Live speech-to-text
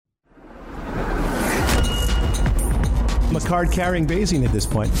I'm a card-carrying Bayesian at this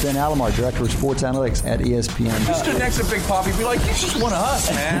point. Ben Alamar, Director of Sports Analytics at ESPN. Just stood next to Big Papi, be like, he's just one of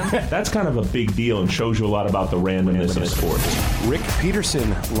us, man. That's kind of a big deal and shows you a lot about the randomness of sports. Rick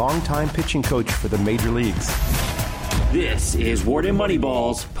Peterson, longtime pitching coach for the major leagues. This is Wharton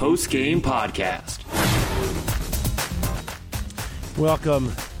Moneyball's post-game podcast.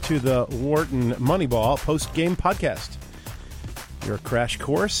 Welcome to the Wharton Moneyball post-game podcast. Your crash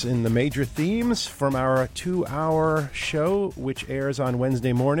course in the major themes from our 2-hour show, which airs on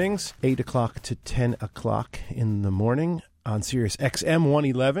Wednesday mornings, 8 o'clock to 10 o'clock in the morning on Sirius XM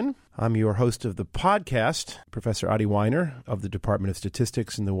 111. I'm your host of the podcast, Professor Adi Weiner of the Department of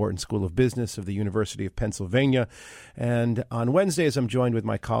Statistics in the Wharton School of Business of the University of Pennsylvania. And on Wednesdays, I'm joined with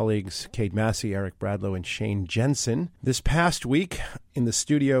my colleagues, Cade Massey, Eric Bradlow, and Shane Jensen. This past week in the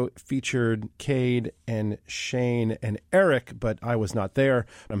studio featured Cade and Shane and Eric, but I was not there.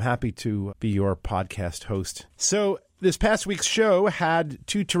 I'm happy to be your podcast host. So this past week's show had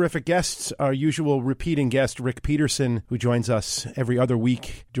two terrific guests. Our usual repeating guest, Rick Peterson, who joins us every other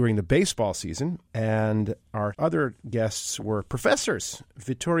week during the baseball season. And our other guests were professors.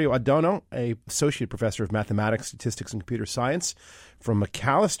 Vittorio Adorno, an associate professor of mathematics, statistics, and computer science from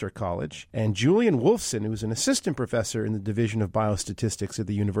Macalester College, and Julian Wolfson, who's an assistant professor in the Division of Biostatistics at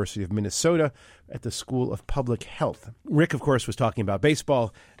the University of Minnesota at the School of Public Health. Rick, of course, was talking about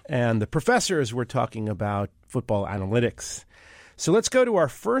baseball, and the professors were talking about football analytics. So let's go to our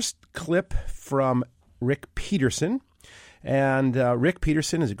first clip from Rick Peterson. And Rick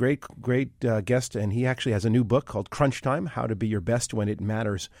Peterson is a great guest, and he actually has a new book called Crunch Time, How to Be Your Best When It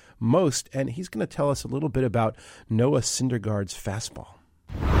Matters Most. And he's going to tell us a little bit about Noah Syndergaard's fastball.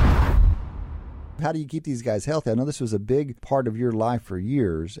 How do you keep these guys healthy? I know this was a big part of your life for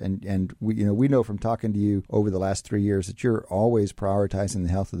years, and we know from talking to you over the last 3 years that you're always prioritizing the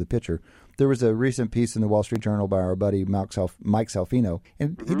health of the pitcher. There was a recent piece in the Wall Street Journal by our buddy Mike Salfino,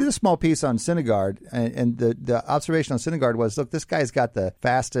 and he did a small piece on Syndergaard, and the observation on Syndergaard was, look, this guy's got the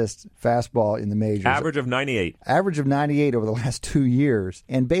fastest fastball in the majors. Average of 98. Average of 98 over the last 2 years.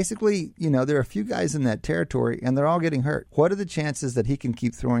 And basically, there are a few guys in that territory, and they're all getting hurt. What are the chances that he can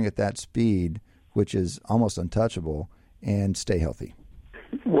keep throwing at that speed, which is almost untouchable, and stay healthy?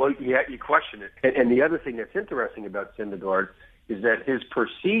 Well, yeah, you question it. And the other thing that's interesting about Syndergaard is that his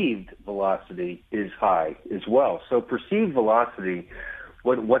perceived velocity is high as well. So perceived velocity,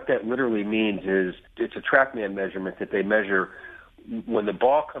 what that literally means is it's a TrackMan measurement that they measure when the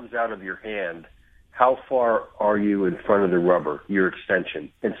ball comes out of your hand, how far are you in front of the rubber, your extension.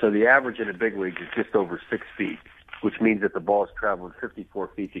 And so the average in a big league is just over 6 feet, which means that the ball has traveled 54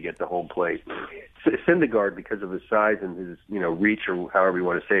 feet to get to home plate. Syndergaard, because of his size and his reach, or however you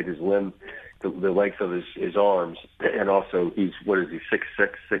want to say it, his limb, the length of his arms, and also he's 6'6",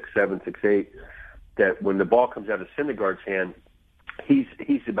 6'7", 6'8", that when the ball comes out of Syndergaard's hand, he's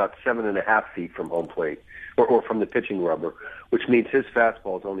about 7.5 feet from home plate, or from the pitching rubber, which means his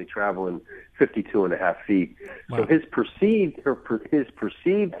fastball is only traveling 52.5 feet. Wow. So his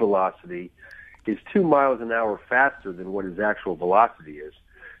perceived velocity is 2 miles an hour faster than what his actual velocity is.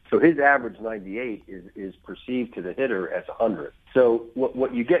 So his average 98 is perceived to the hitter as 100. So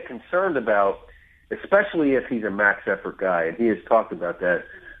what you get concerned about, especially if he's a max effort guy, and he has talked about that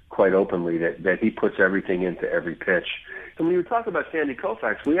quite openly, that he puts everything into every pitch. So when you talk about Sandy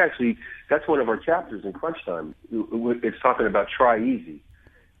Koufax, that's one of our chapters in Crunch Time. It's talking about try easy,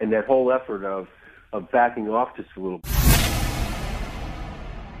 and that whole effort of backing off just a little bit.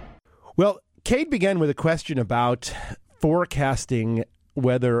 Well, Cade began with a question about forecasting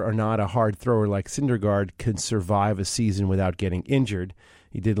whether or not a hard thrower like Syndergaard could survive a season without getting injured.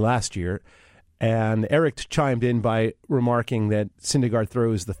 He did last year. And Eric chimed in by remarking that Syndergaard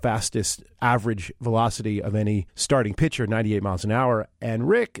throws the fastest average velocity of any starting pitcher, 98 miles an hour. And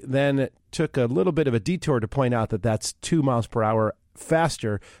Rick then took a little bit of a detour to point out that that's 2 miles per hour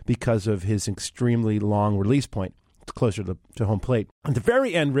faster because of his extremely long release point. It's closer to home plate. At the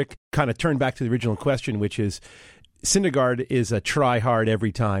very end, Rick kind of turned back to the original question, which is, Syndergaard is a try-hard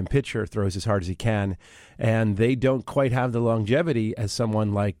every-time pitcher, throws as hard as he can, and they don't quite have the longevity as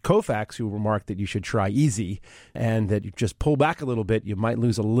someone like Koufax, who remarked that you should try easy and that you just pull back a little bit. You might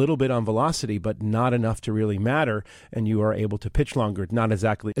lose a little bit on velocity, but not enough to really matter, and you are able to pitch longer. Not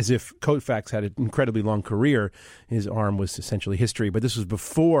exactly as if Koufax had an incredibly long career. His arm was essentially history, but this was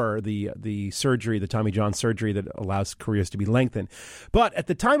before the surgery, the Tommy John surgery that allows careers to be lengthened. But at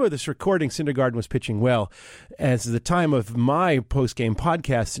the time of this recording, Syndergaard was pitching well. As the time of my post-game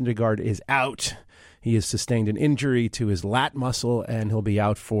podcast, Syndergaard is out. He has sustained an injury to his lat muscle, and he'll be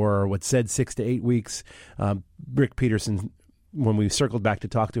out for what's said 6 to 8 weeks. Rick Peterson when we circled back to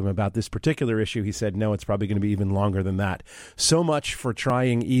talk to him about this particular issue, he said, no, it's probably going to be even longer than that. So much for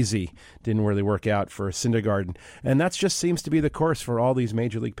trying easy. Didn't really work out for Syndergaard. And that just seems to be the course for all these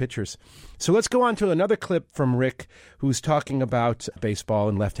major league pitchers. So let's go on to another clip from Rick, who's talking about baseball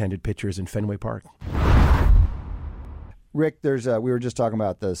and left-handed pitchers in Fenway Park. Rick, we were just talking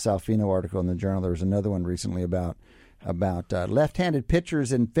about the Salfino article in the Journal. There was another one recently about left-handed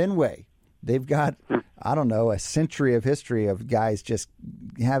pitchers in Fenway. They've got, I don't know, a century of history of guys just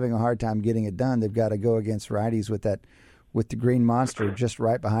having a hard time getting it done. They've got to go against righties with the green monster just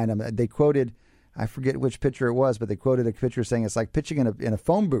right behind them. They quoted, I forget which pitcher it was, but they quoted a pitcher saying it's like pitching in a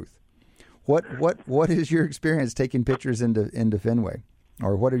phone booth. What is your experience taking pitchers into Fenway,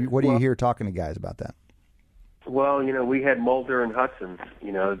 or what do you hear talking to guys about that? Well, we had Mulder and Hudson,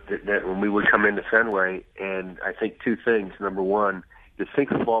 that when we would come into Fenway, and I think two things. Number one, the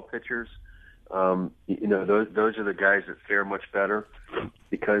sinker ball pitchers. Those are the guys that fare much better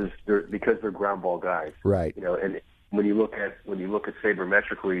because they're ground ball guys, right? And when you look at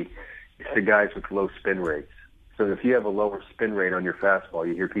sabermetrically, it's the guys with low spin rates. So if you have a lower spin rate on your fastball,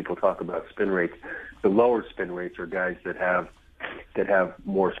 you hear people talk about spin rates. The lower spin rates are guys that have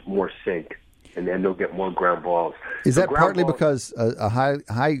more sink, and then they'll get more ground balls. Is that partly because a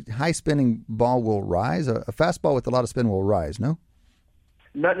high spinning ball will rise? A fastball with a lot of spin will rise, no?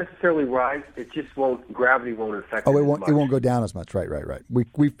 Not necessarily rise. It just won't. Gravity won't affect. Oh, it won't go down as much. Right.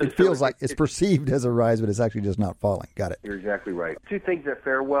 It feels like it's perceived as a rise, but it's actually just not falling. Got it. You're exactly right. Two things that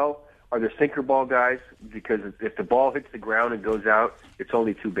fare well are the sinker ball guys, because if the ball hits the ground and goes out, it's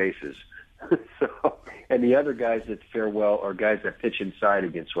only two bases. And the other guys that fare well are guys that pitch inside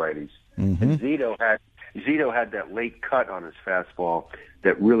against righties. Mm-hmm. And Zito had that late cut on his fastball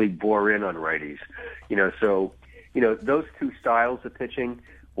that really bore in on righties. Those two styles of pitching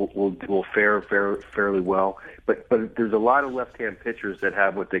will fare fairly well. But there's a lot of left-hand pitchers that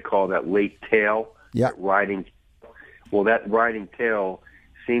have what they call that late tail, that riding. Well, that riding tail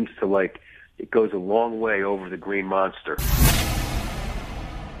seems to it goes a long way over the green monster.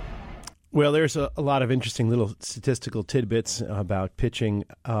 Well, there's a lot of interesting little statistical tidbits about pitching.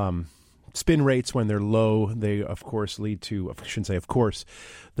 Spin rates when they're low, they of course lead to, I shouldn't say of course,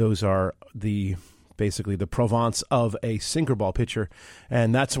 those are basically the Provence of a sinker ball pitcher,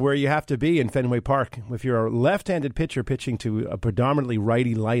 and that's where you have to be in Fenway Park. If you're a left-handed pitcher pitching to a predominantly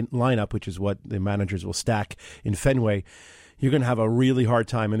righty lineup, which is what the managers will stack in Fenway, you're going to have a really hard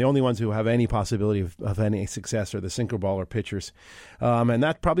time. And the only ones who have any possibility of any success are the sinker baller pitchers. And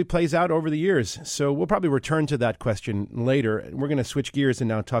that probably plays out over the years. So we'll probably return to that question later. We're going to switch gears and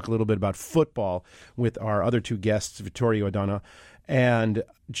now talk a little bit about football with our other two guests, Vittorio Adana and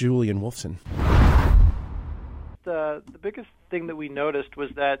Julian Wolfson. The biggest thing that we noticed was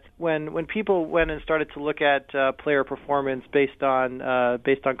that when people went and started to look at player performance based on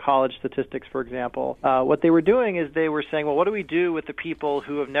college statistics, for example, what they were doing is they were saying, well, what do we do with the people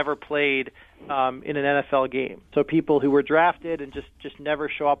who have never played in an NFL game? So people who were drafted and just never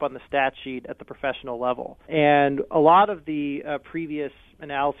show up on the stat sheet at the professional level. And a lot of the previous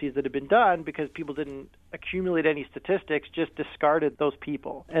analyses that have been done, because people didn't accumulate any statistics, just discarded those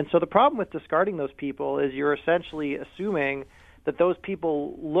people. And so the problem with discarding those people is you're essentially assuming that those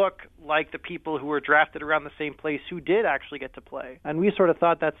people look like the people who were drafted around the same place who did actually get to play. And we sort of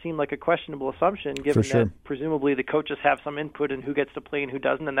thought that seemed like a questionable assumption, given that presumably the coaches have some input in who gets to play and who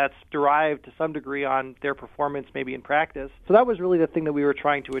doesn't, and that's derived to some degree on their performance maybe in practice. So that was really the thing that we were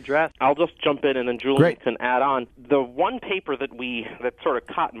trying to address. I'll just jump in and then Julian can add on. The one paper that sort of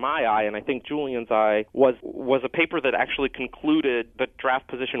caught my eye, and I think Julian's eye, was a paper that actually concluded that draft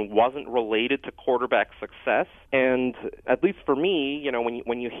position wasn't related to quarterback success. And at least for me,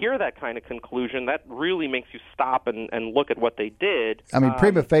 when you hear that kind of conclusion, that really makes you stop and look at what they did. I mean,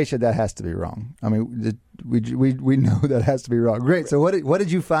 prima facie, that has to be wrong. I mean, we know that has to be wrong. Great. So what did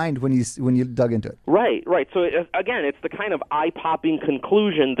you find when you dug into it? Right. So again, it's the kind of eye-popping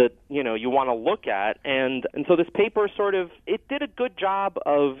conclusion that you want to look at, and so this paper it did a good job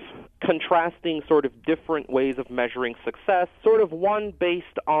of contrasting sort of different ways of measuring success, sort of one based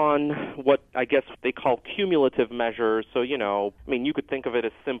on what I guess they call cumulative measures. So, you could think of it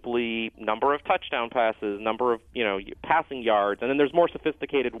as simply number of touchdown passes, number of, passing yards, and then there's more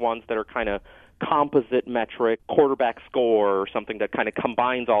sophisticated ones that are kind of composite metric, quarterback score, or something that kind of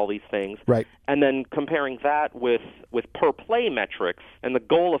combines all these things. Right. And then comparing that with per play metrics. And the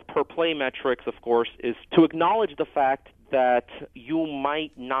goal of per play metrics, of course, is to acknowledge the fact that you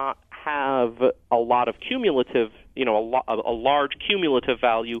might not have a lot of cumulative, a large cumulative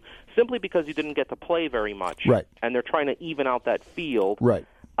value simply because you didn't get to play very much. Right. And they're trying to even out that field. Right.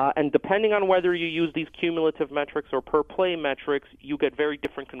 And depending on whether you use these cumulative metrics or per-play metrics, you get very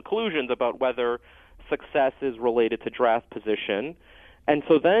different conclusions about whether success is related to draft position. And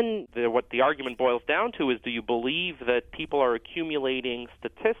so then what the argument boils down to is, do you believe that people are accumulating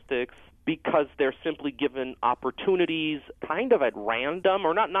statistics because they're simply given opportunities kind of at random,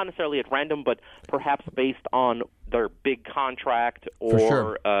 or not necessarily at random, but perhaps based on their big contract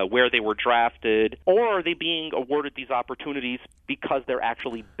or where they were drafted? Or are they being awarded these opportunities because they're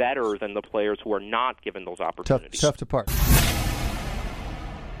actually better than the players who are not given those opportunities? Tough to parse.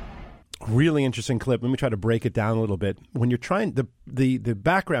 Really interesting clip. Let me try to break it down a little bit. When you're trying, the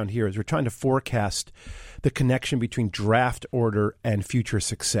background here is we're trying to forecast the connection between draft order and future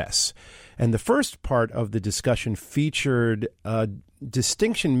success. And the first part of the discussion featured a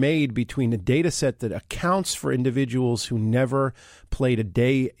distinction made between a data set that accounts for individuals who never played a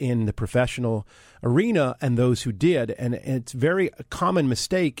day in the professional arena and those who did. And it's very common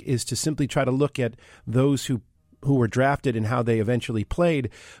mistake is to simply try to look at those who were drafted and how they eventually played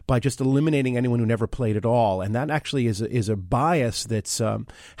by just eliminating anyone who never played at all. And that actually is a bias that's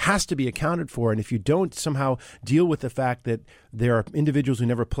has to be accounted for. And if you don't somehow deal with the fact that there are individuals who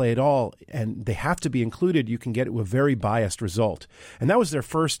never play at all and they have to be included, you can get a very biased result. And that was their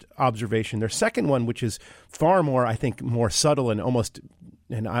first observation. Their second one, which is far more, I think, more subtle and almost,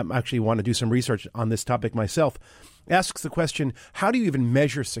 and I actually want to do some research on this topic myself, asks the question, how do you even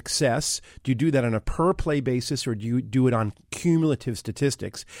measure success? Do you do that on a per-play basis, or do you do it on cumulative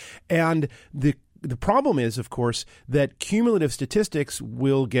statistics? And the problem is, of course, that cumulative statistics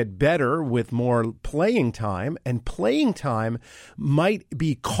will get better with more playing time, and playing time might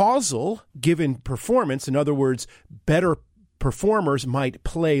be causal given performance. In other words, better performers might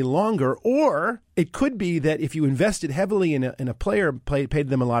play longer, or it could be that if you invested heavily in a player, paid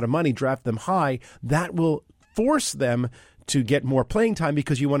them a lot of money, draft them high, that will force them to get more playing time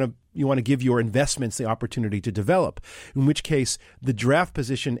because you want to give your investments the opportunity to develop, in which case the draft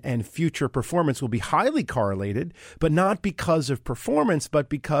position and future performance will be highly correlated, but not because of performance, but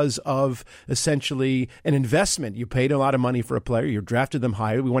because of essentially an investment. You paid a lot of money for a player, you drafted them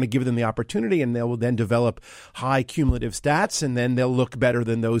higher, we want to give them the opportunity, and they will then develop high cumulative stats, and then they'll look better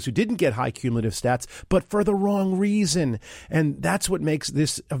than those who didn't get high cumulative stats, but for the wrong reason. And that's what makes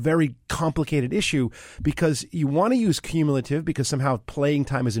this a very complicated issue, because you want to use cumulative because somehow playing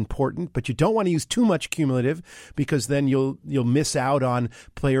time is important, but you don't want to use too much cumulative because then you'll miss out on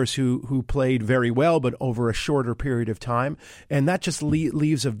players who played very well but over a shorter period of time, and that just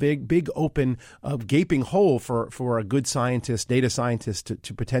leaves a big open gaping hole for a good scientist, data scientist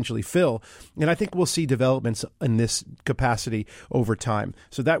to potentially fill. And I think we'll see developments in this capacity over time.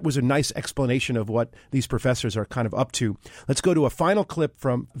 So that was a nice explanation of what these professors are kind of up to. Let's go to a final clip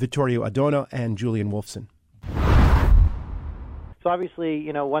from Vittorio Adorno and Julian Wolfson. So obviously,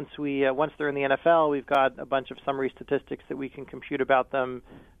 once they're in the NFL, we've got a bunch of summary statistics that we can compute about them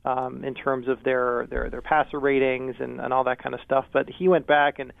in terms of their passer ratings and all that kind of stuff. But he went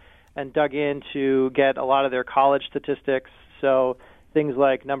back and dug in to get a lot of their college statistics. So things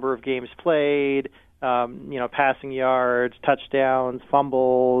like number of games played, passing yards, touchdowns,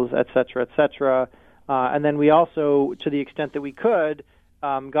 fumbles, et cetera. And then we also, to the extent that we could,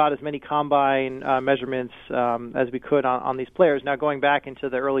 got as many combine measurements as we could on these players. Now, going back into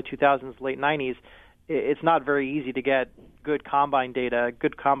the early 2000s, late 90s, it's not very easy to get good combine data,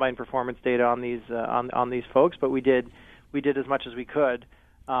 good combine performance data on these on these folks, but we did as much as we could.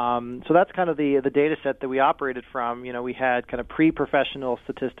 So that's kind of the data set that we operated from. We had kind of pre-professional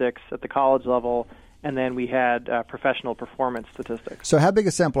statistics at the college level, and then we had professional performance statistics. So how big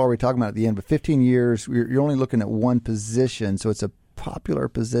a sample are we talking about at the end? But 15 years, you're only looking at one position, so it's a popular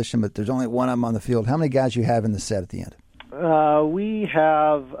position, but there's only one of them on the field. How many guys you have in the set at the end? We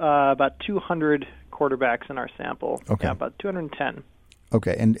have about 200 quarterbacks in our sample. Okay. Yeah, about 210.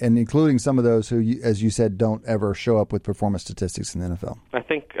 Okay, and including some of those who, as you said, don't ever show up with performance statistics in the NFL. I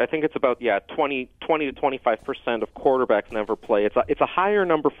think it's about 20 to 25% of quarterbacks never play. It's a higher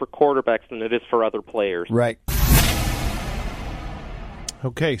number for quarterbacks than it is for other players. Right.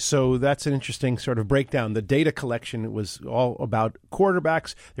 Okay, so that's an interesting sort of breakdown. The data collection was all about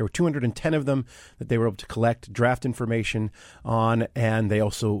quarterbacks. There were 210 of them that they were able to collect draft information on, and they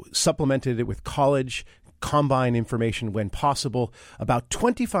also supplemented it with college combine information when possible. About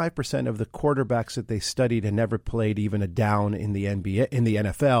 25% of the quarterbacks that they studied had never played even a down in the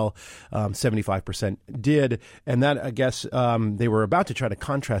NFL. 75% did, and that, I guess, they were about to try to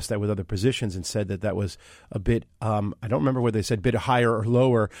contrast that with other positions and said that was a bit. I don't remember whether they said bit higher or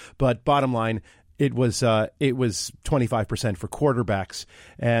lower, but bottom line, it was 25% for quarterbacks,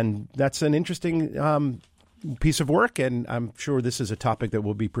 and that's an interesting piece of work, and I'm sure this is a topic that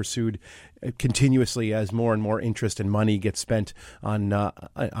will be pursued continuously as more and more interest and money gets spent on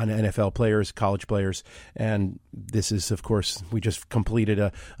NFL players, college players. And this is, of course, we just completed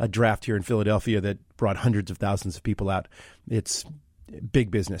a draft here in Philadelphia that brought hundreds of thousands of people out. It's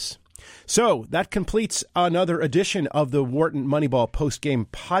big business. So that completes another edition of the Wharton Moneyball Post-Game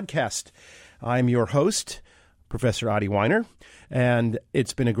Podcast. I'm your host, Professor Adi Weiner, and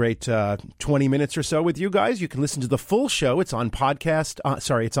it's been a great 20 minutes or so with you guys. You can listen to the full show. It's on podcast.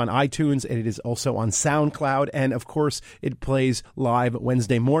 It's on iTunes, and it is also on SoundCloud. And, of course, it plays live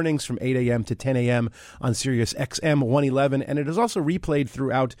Wednesday mornings from 8 a.m. to 10 a.m. on Sirius XM 111, and it is also replayed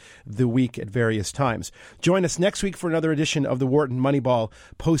throughout the week at various times. Join us next week for another edition of the Wharton Moneyball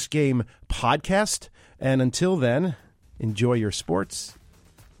Post-Game Podcast. And until then, enjoy your sports,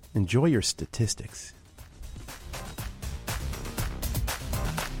 enjoy your statistics.